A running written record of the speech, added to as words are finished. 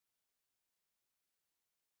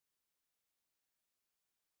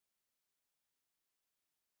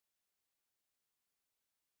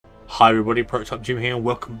Hi everybody, Prototype Jim here and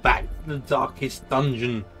welcome back to the Darkest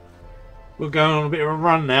Dungeon. We're going on a bit of a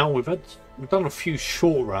run now. We've done a few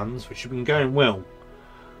short runs which have been going well.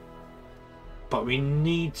 But we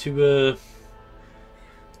need to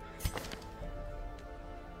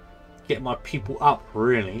get my people up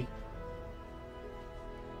really.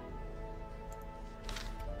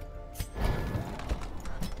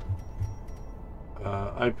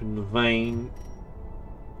 Open the vein.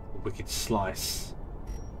 Wicked slice.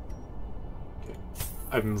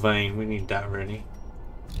 Open vein, we need that really.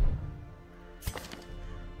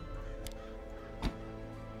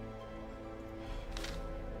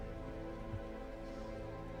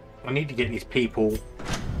 I need to get these people.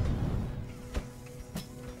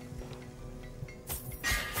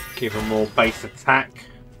 Give them more base attack.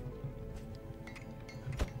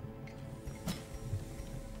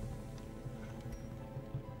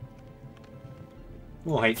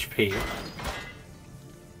 More HP.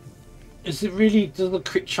 Is it really, does the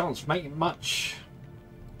crit chance make much?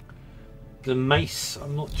 The mace,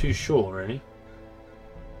 I'm not too sure really.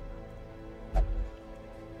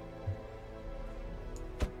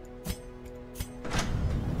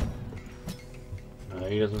 No,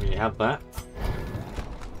 he doesn't really have that.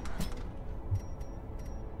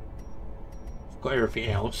 Got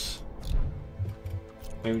everything else.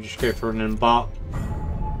 Maybe just go for an embark.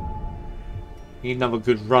 Need another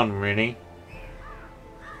good run really.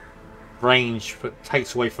 Range but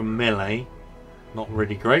takes away from melee. Not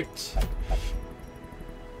really great.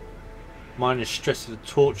 Minus stress of the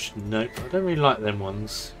torch. Nope, I don't really like them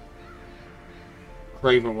ones.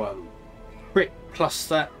 Graven one. Crit plus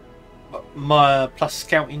that. My plus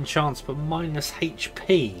scouting chance but minus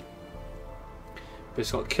HP. But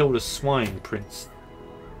it's got to kill the swine prince.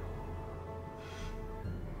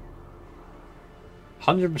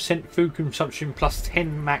 100% food consumption plus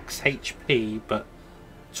 10 max HP, but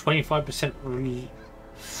 25% really.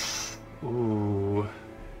 Ooh,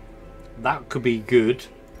 that could be good.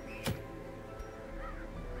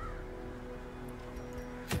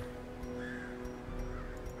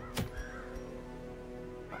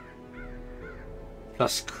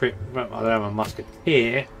 Plus crit. I don't have a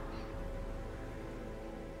musketeer.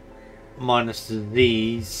 Minus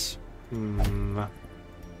these. That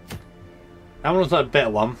one was like a better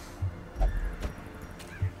one,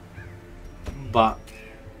 but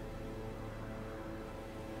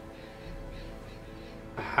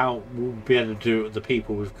how we'll be able to do it with the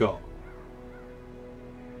people we've got.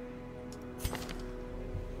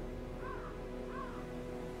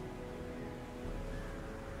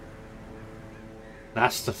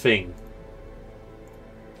 That's the thing.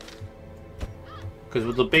 Because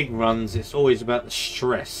with the big runs, it's always about the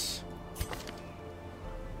stress.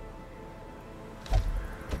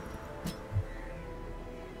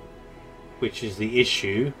 Which is the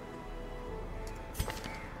issue.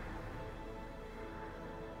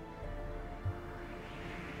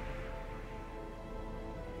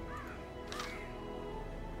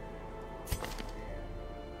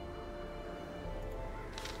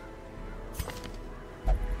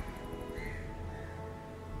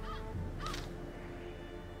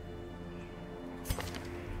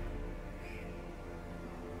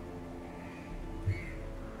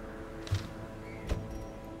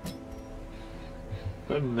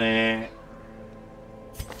 From there.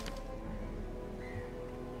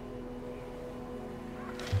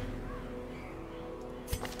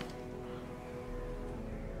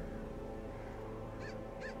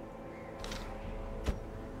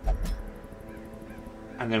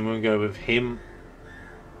 And then we'll go with him.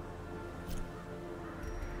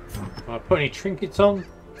 Will I put any trinkets on?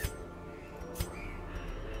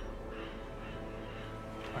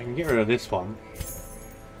 I can get rid of this one.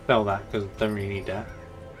 Sell that because I don't really need that.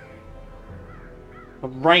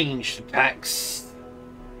 Ranged attacks.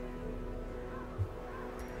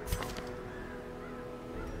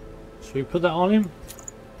 Should we put that on him?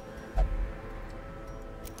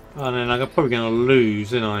 And then I'm probably going to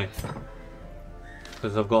lose, isn't I?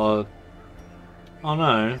 Because I've got a... Oh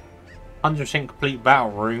no. 100% complete battle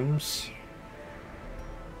rooms.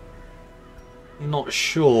 Not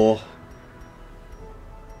sure.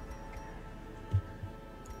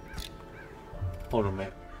 Hold on a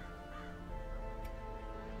minute.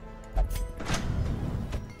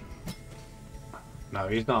 No,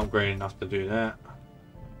 he's not upgraded enough to do that.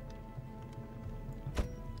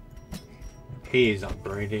 He is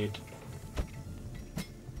upgraded.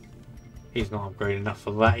 He's not upgraded enough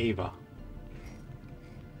for that either.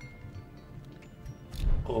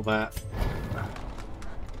 Or that.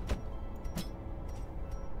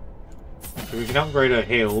 So we can upgrade our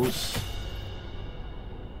heals.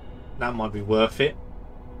 That might be worth it.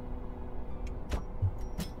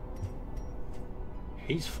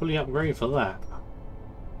 He's fully upgraded for that.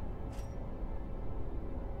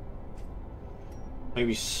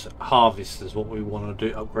 Maybe harvest is what we want to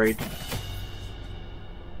do, upgrade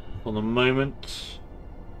for the moment.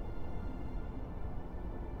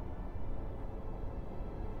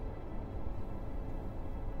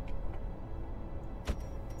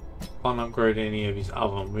 Can't upgrade any of his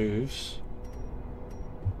other moves.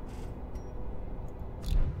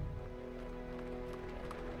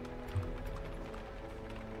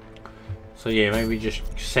 So yeah, maybe just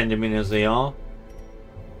send them in as they are.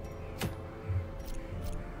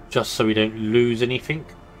 Just so we don't lose anything.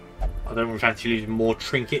 I don't want to actually lose more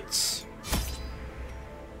trinkets.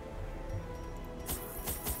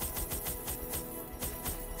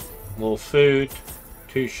 More food.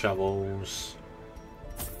 2 shovels.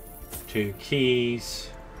 2 keys.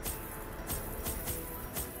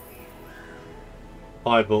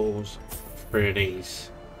 5 bottles. 3 of these.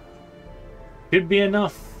 Should be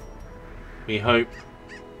enough. We hope.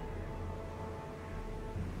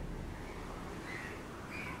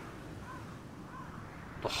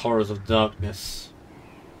 The horrors of darkness.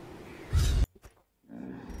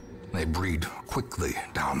 They breed quickly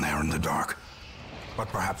down there in the dark. But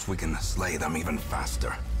perhaps we can slay them even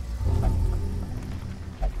faster.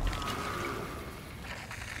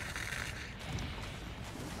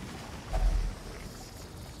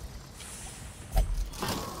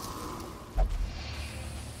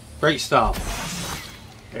 Great start.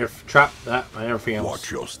 If trap that and everything else.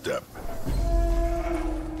 Watch your step.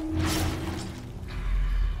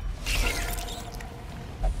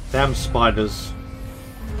 Damn spiders.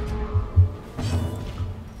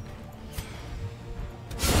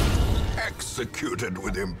 Executed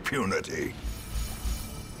with impunity.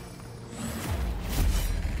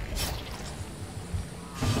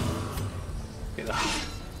 I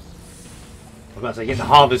was about to say get the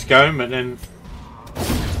harvest going, but then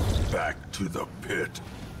Back to the pit.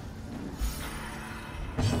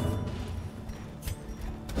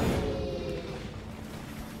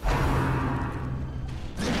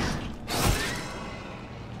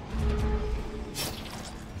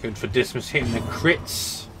 good for Dismas hitting the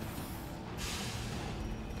crits.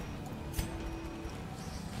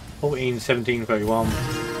 14, 17, 31.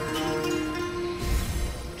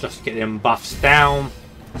 Just get them buffs down.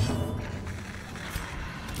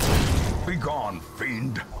 Be gone,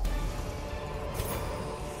 fiend.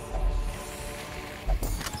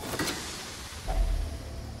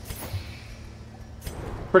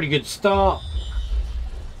 Pretty good start.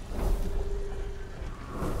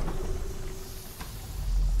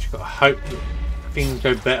 Just gotta hope that things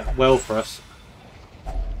go well for us.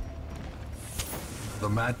 The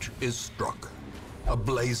match is struck. A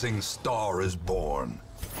blazing star is born.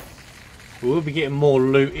 We will be getting more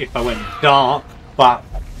loot if I went dark, but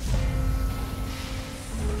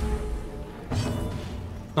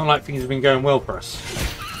not like things have been going well for us.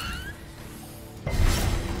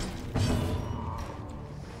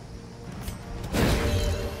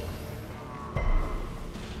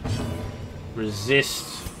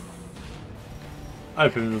 Resist.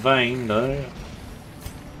 Open vein though.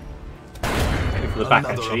 For the back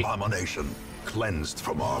Another actually. abomination cleansed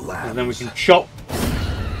from our lands. And then we can chop.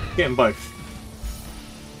 Get them both.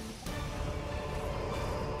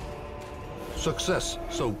 Success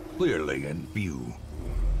so clearly in view.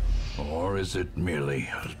 Or is it merely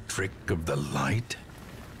a trick of the light?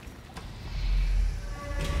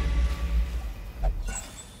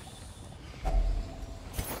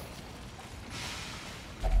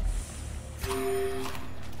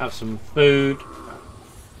 Have some food.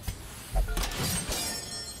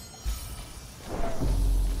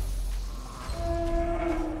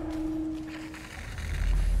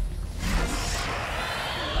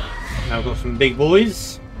 Now we've got some big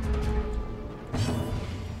boys.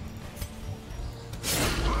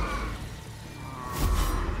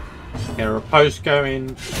 Get a riposte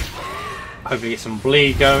going. Hopefully get some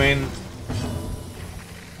bleed going.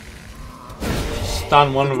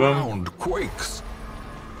 Stun one of them. Ground quakes.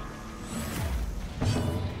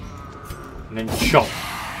 And then chop.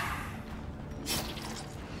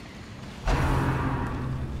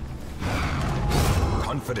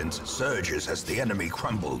 Confidence surges as the enemy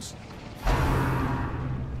crumbles.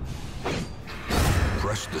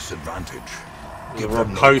 Press this advantage. The Give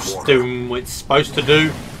them no riposte quarter. doing what it's supposed to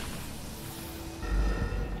do.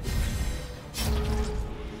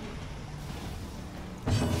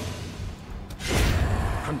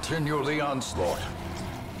 Continue the onslaught.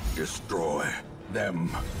 Destroy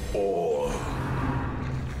them all.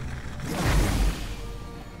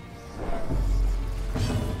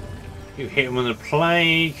 You hit him with a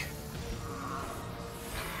plague.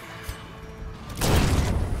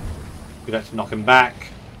 We'd have to knock him back.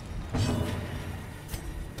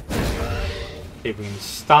 See if we can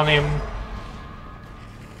stun him.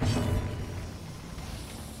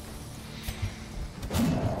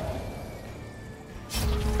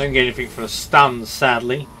 Don't get anything for the stun,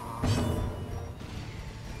 sadly.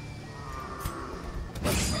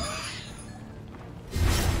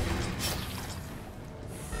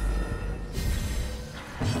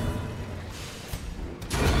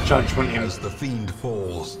 Judgment him. As the fiend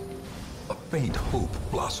falls, a faint hope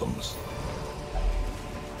blossoms.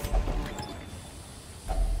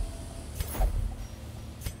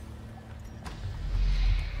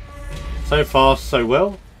 So far, so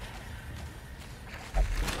well.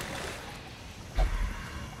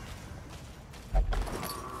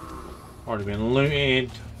 Already been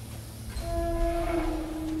looted.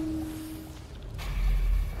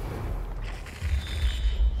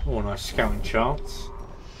 Oh, nice scouting chance.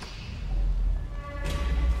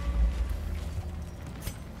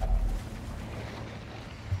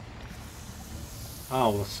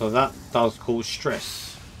 Oh, so that does cause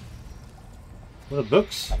stress. What are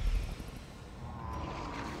books?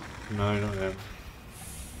 No, not them.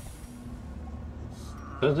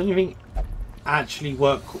 Does anything actually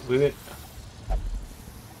work with it?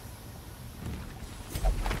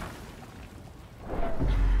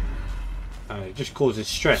 Oh, it just causes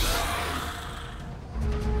stress.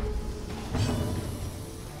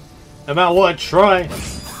 No matter what I try.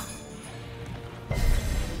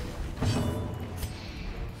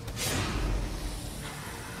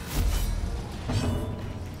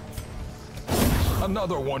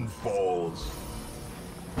 Another one falls.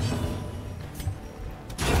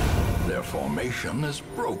 Their formation is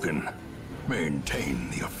broken. Maintain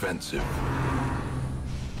the offensive.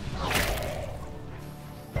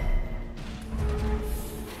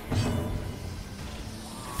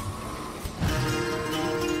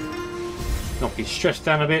 Knock his stress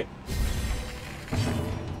down a bit.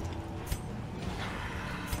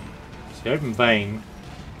 It's the open vein.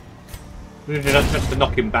 We did that just to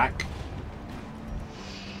knock him back.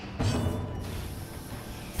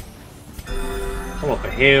 Come up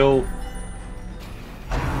a hill.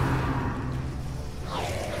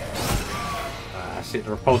 That's it,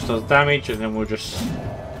 the repulse does damage, and then we'll just...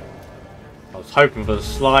 I was hoping for the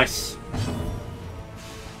slice.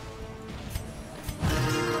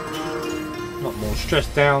 Not more stress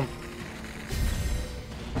down.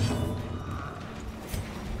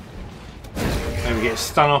 Maybe get a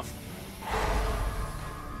stun off.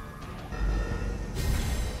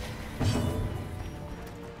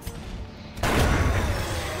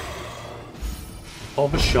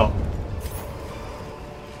 Of a shot.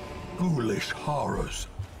 Ghoulish horrors.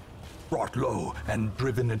 Brought low and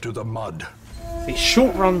driven into the mud. These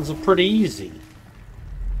short runs are pretty easy.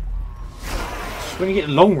 Just when you get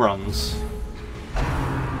long runs.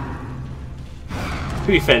 To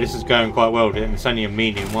be fair, this is going quite well, and it's only a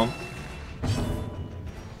medium one.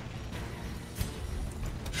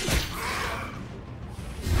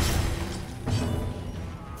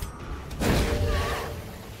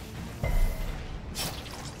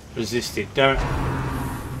 Resisted, don't.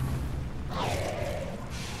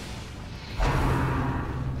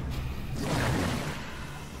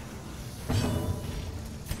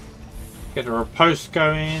 Get a riposte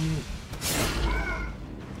going.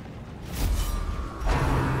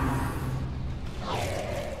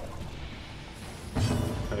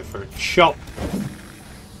 Go for a chop.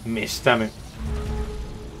 Miss, damn it.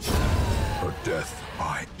 A death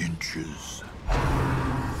by inches.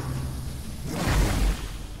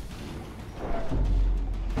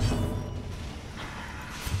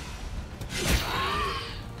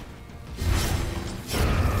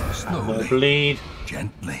 More bleed.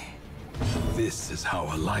 Gently. This is how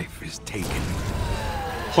a life is taken.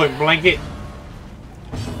 Point blanket.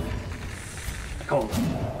 Come on.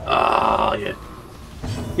 Ah, yeah.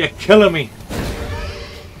 You're killing me.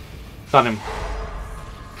 Done him.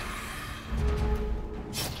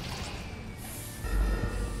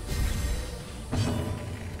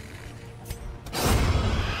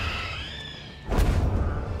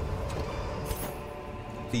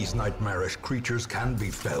 These nightmarish creatures can be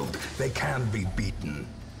felled. They can be beaten.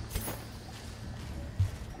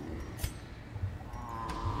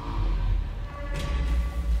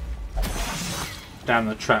 Down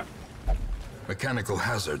the trap. Mechanical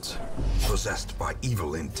hazards, possessed by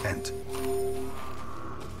evil intent.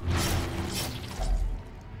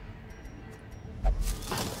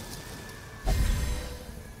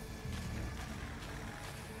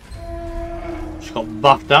 Just got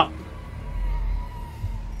buffed up.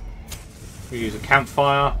 We use a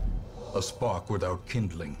campfire. A spark without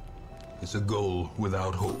kindling is a goal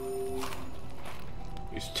without hope.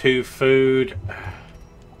 It's 2 food.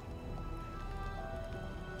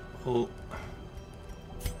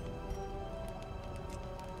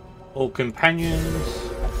 All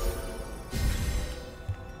companions.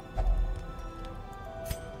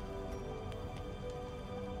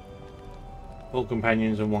 All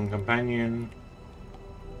companions and 1 companion.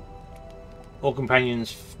 All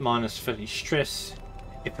companions minus 30 stress.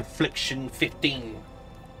 If affliction 15.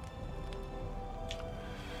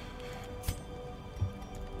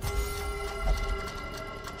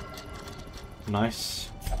 Nice.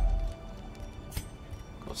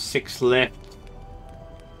 Got 6 left.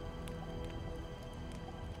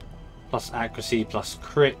 Plus accuracy plus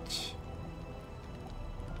crit.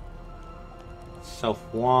 Self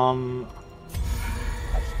 1.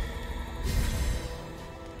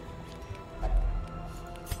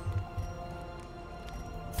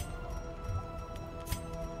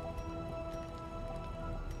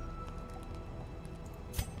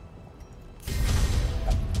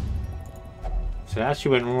 So it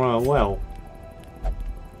actually went real well.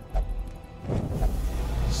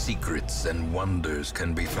 Secrets and wonders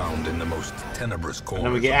can be found in the most tenebrous corners. And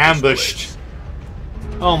then we get ambushed.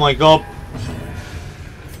 Oh my god.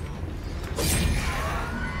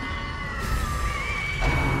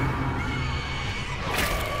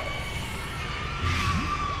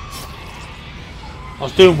 I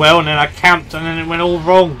was doing well and then I camped and then it went all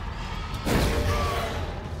wrong.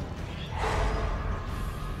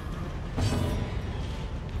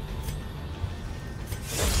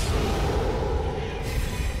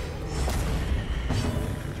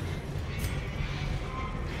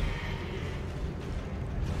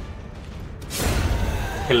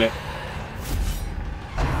 Kill it.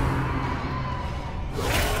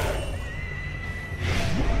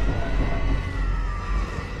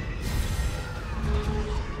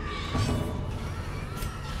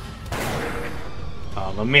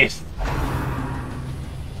 Oh, I missed.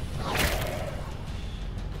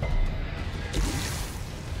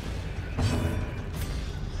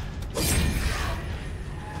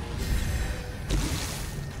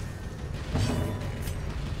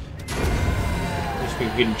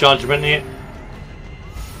 Getting judgment here.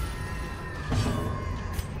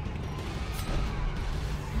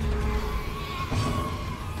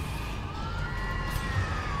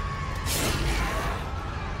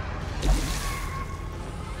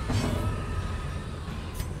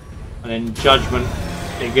 And then judgment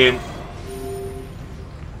again.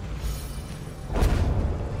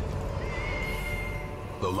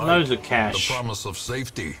 The light, loads of cash. The promise of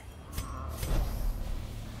safety.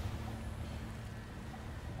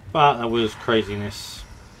 But that was craziness.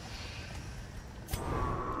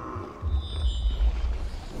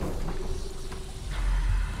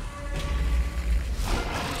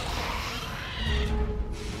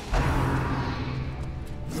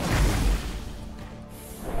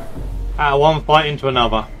 Out of one fight into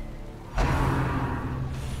another. I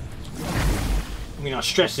mean, our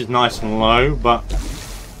stress is nice and low, but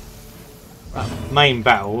that main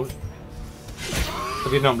battle, I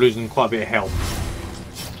did end up losing quite a bit of health.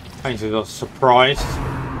 Thanks, I was surprised.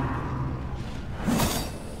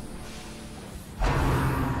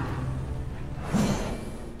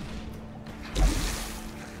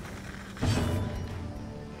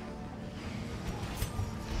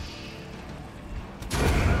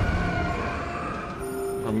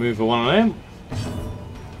 Remove one of them.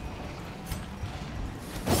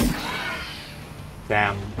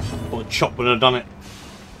 Damn, what a chop would have done it.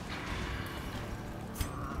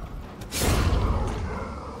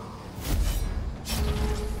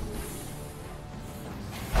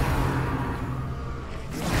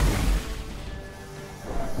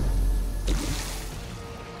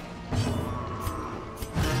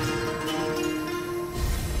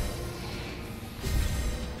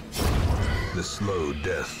 The slow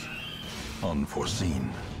death,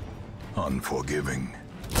 unforeseen, unforgiving.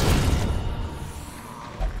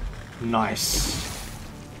 Nice.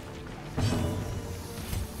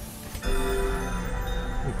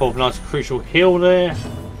 Pulled a nice crucial heal there.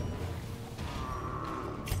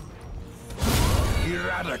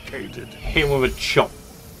 Eradicated. Hit him with a chop.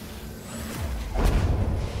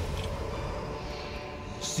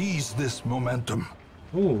 Seize this momentum.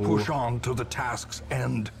 Ooh. Push on to the task's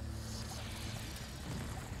end.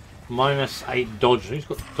 -8 dodge. Who's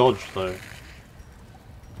got dodge though?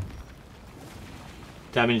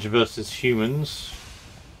 Damage versus humans.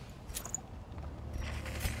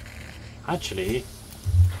 Actually,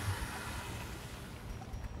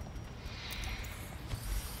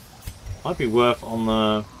 might be worth on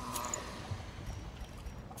the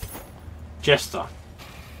Jester.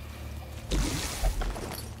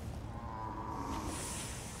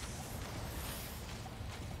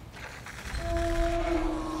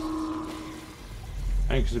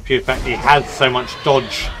 because of the pure fact he had so much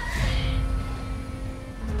dodge.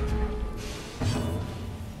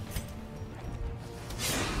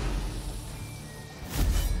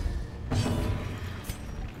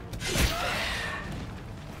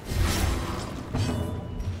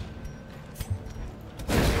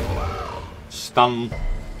 Stun.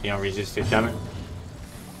 Yeah, I resisted, damn it.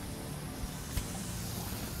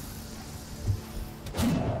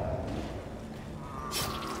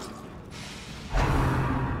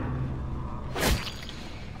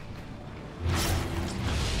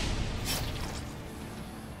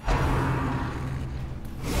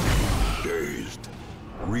 Dazed,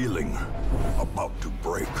 reeling, about to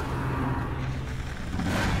break.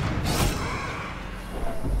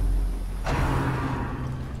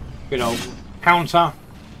 Good old counter.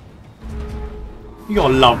 You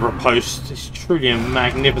gotta love riposte. It's truly a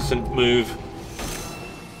magnificent move.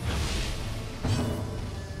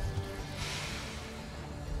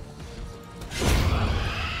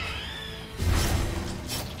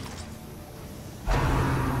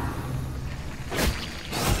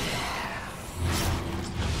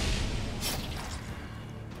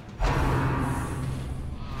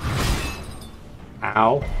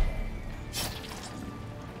 Ow.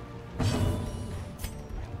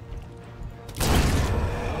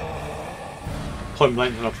 Point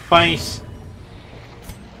blank in the face.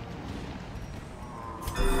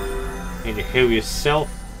 Need to heal yourself.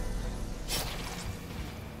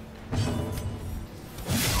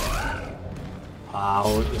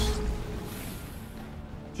 Oh,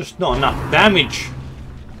 just not enough damage.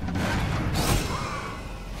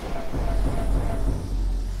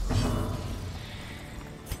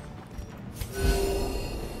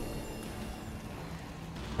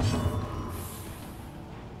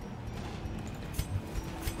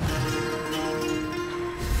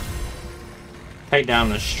 Take down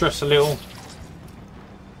the stress a little.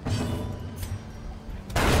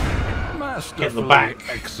 Get the back.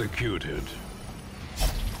 Executed.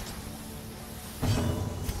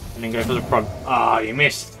 And then go for the front. Ah, you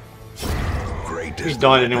missed. Great. He's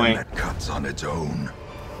died anyway. That cuts on its own.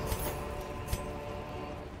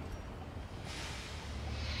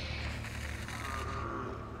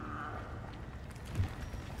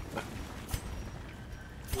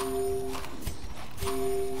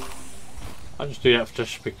 I'll just do that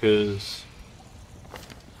just because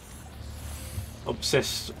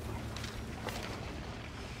obsessed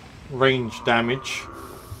range damage.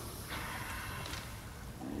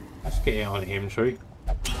 Let's get it on him, shall we?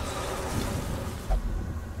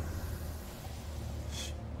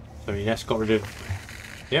 So yes, got rid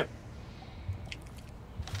of. Yep.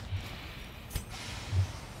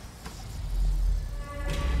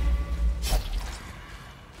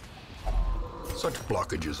 Such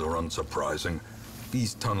blockages are unsurprising.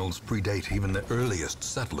 These tunnels predate even the earliest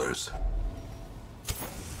settlers.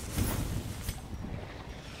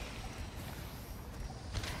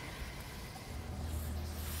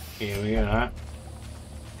 Here we are.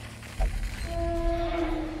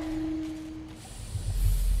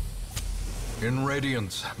 In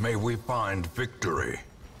Radiance, may we find victory.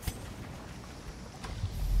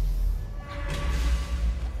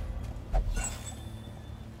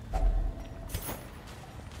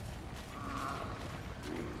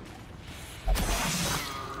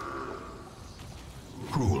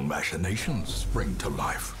 Cruel machinations spring to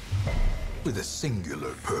life with a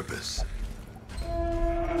singular purpose.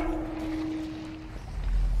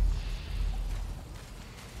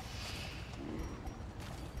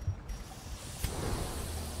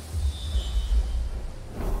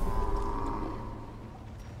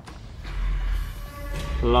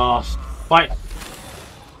 Last fight.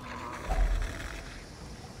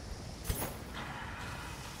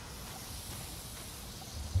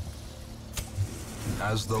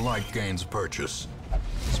 As the light gains purchase,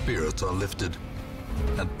 spirits are lifted,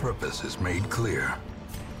 and purpose is made clear.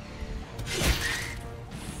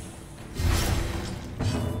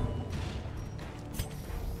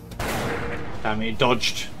 Damn it, he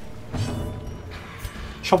dodged.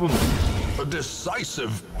 Chop him. A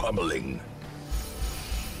decisive pummeling.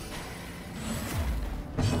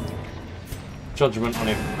 Judgment on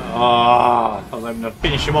him. Ah, I was able to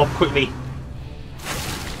finish him off quickly.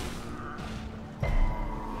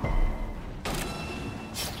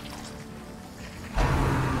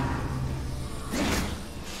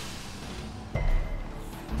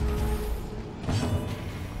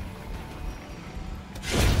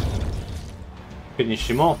 Finish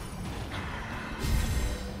him off.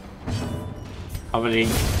 Having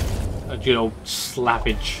a good old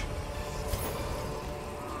slappage.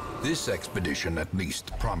 This expedition at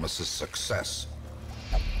least promises success.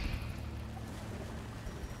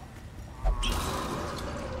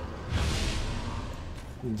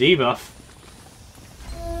 Debuff.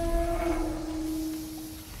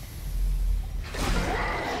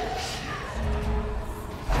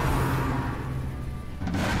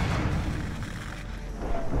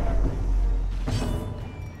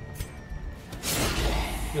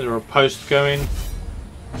 There's a post going.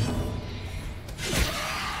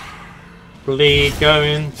 Bleed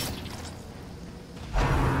going.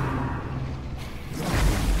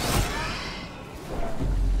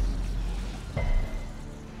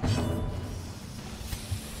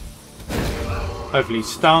 Hopefully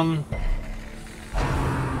stun.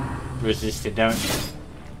 Resisted damage.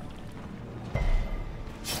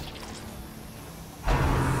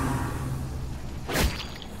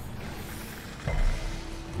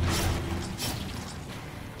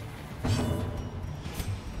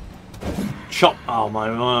 Chop! Oh my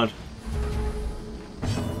word.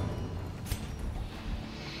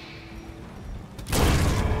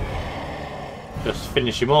 Just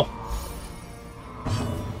finish him off.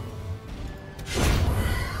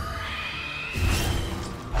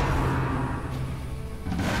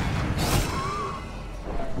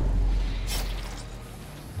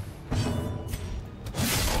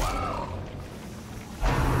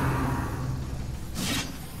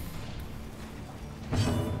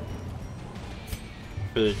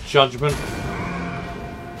 For the judgment.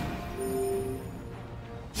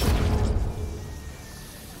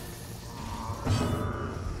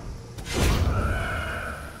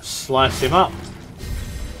 Slice him up.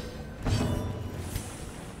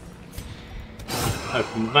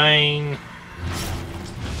 Open vein.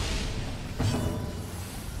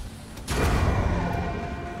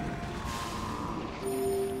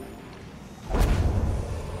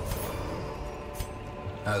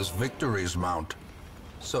 As victories mount,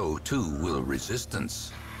 so too will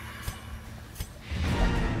resistance.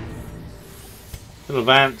 Little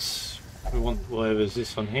advance. We want whatever's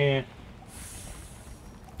this on here.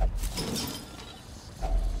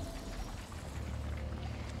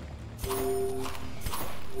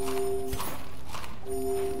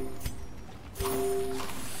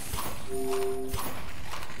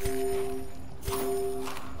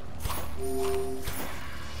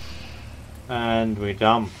 And we're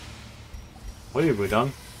done. What have we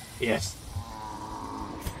done? Yes.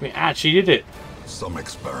 We actually did it. Some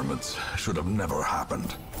experiments should have never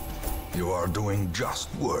happened. You are doing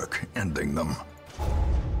just work ending them.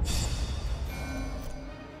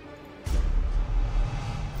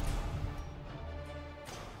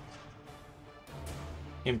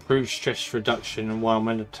 Improve stress reduction while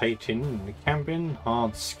meditating in the cabin.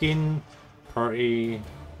 Hard skin. Priority.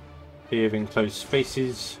 Fear of enclosed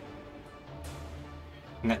spaces.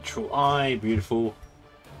 Natural eye. Beautiful.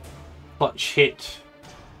 Clutch hit.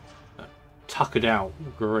 Tuckered out.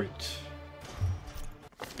 Great.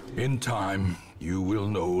 In time, you will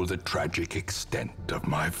know the tragic extent of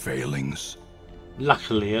my failings.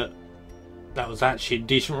 Luckily, that was actually a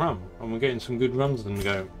decent run. And we're getting some good runs on the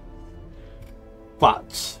go.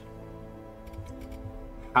 But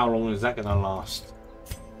how long is that going to last?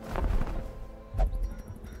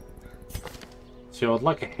 So I'd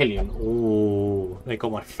like a Hellion. Oh, they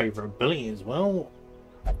got my favourite ability as well.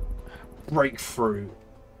 Breakthrough.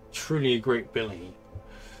 Truly a great ability.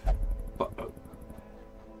 But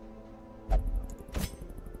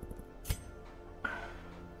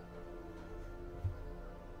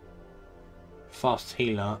fast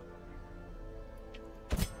healer.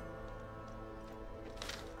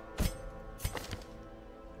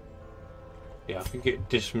 Yeah, I could get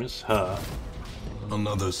dismiss her.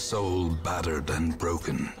 Another soul battered and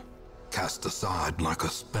broken, cast aside like a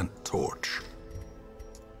spent torch.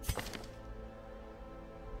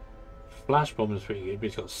 Flash bomb is pretty good, but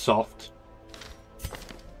he's got soft.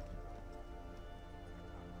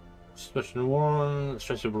 Special one,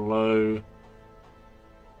 stressor below.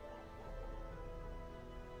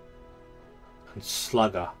 And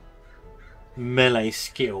slugger. Melee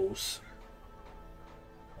skills.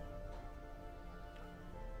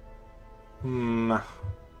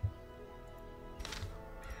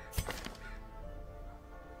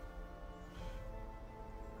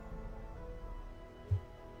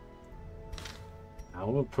 I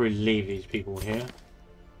will probably leave these people here.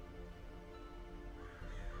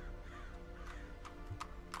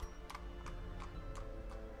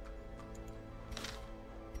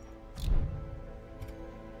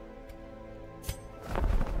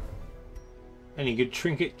 Any good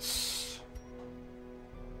trinkets?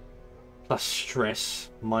 Plus stress,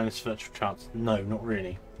 minus virtual chance. No, not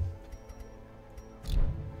really.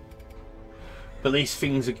 But these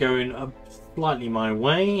things are going up slightly my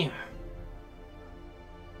way.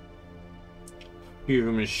 A few of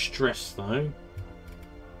them is stress though.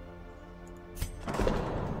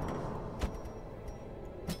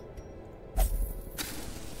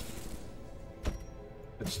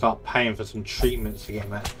 Let's start paying for some treatments to get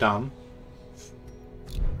that done.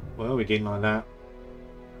 Well, we didn't like that.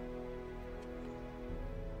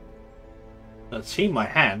 Let's see, my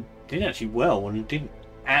hand did actually well and didn't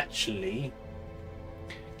actually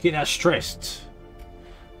get that stressed.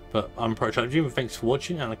 But I'm ProTrader Jim. Thanks for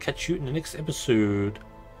watching, and I'll catch you in the next episode.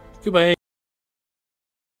 Goodbye.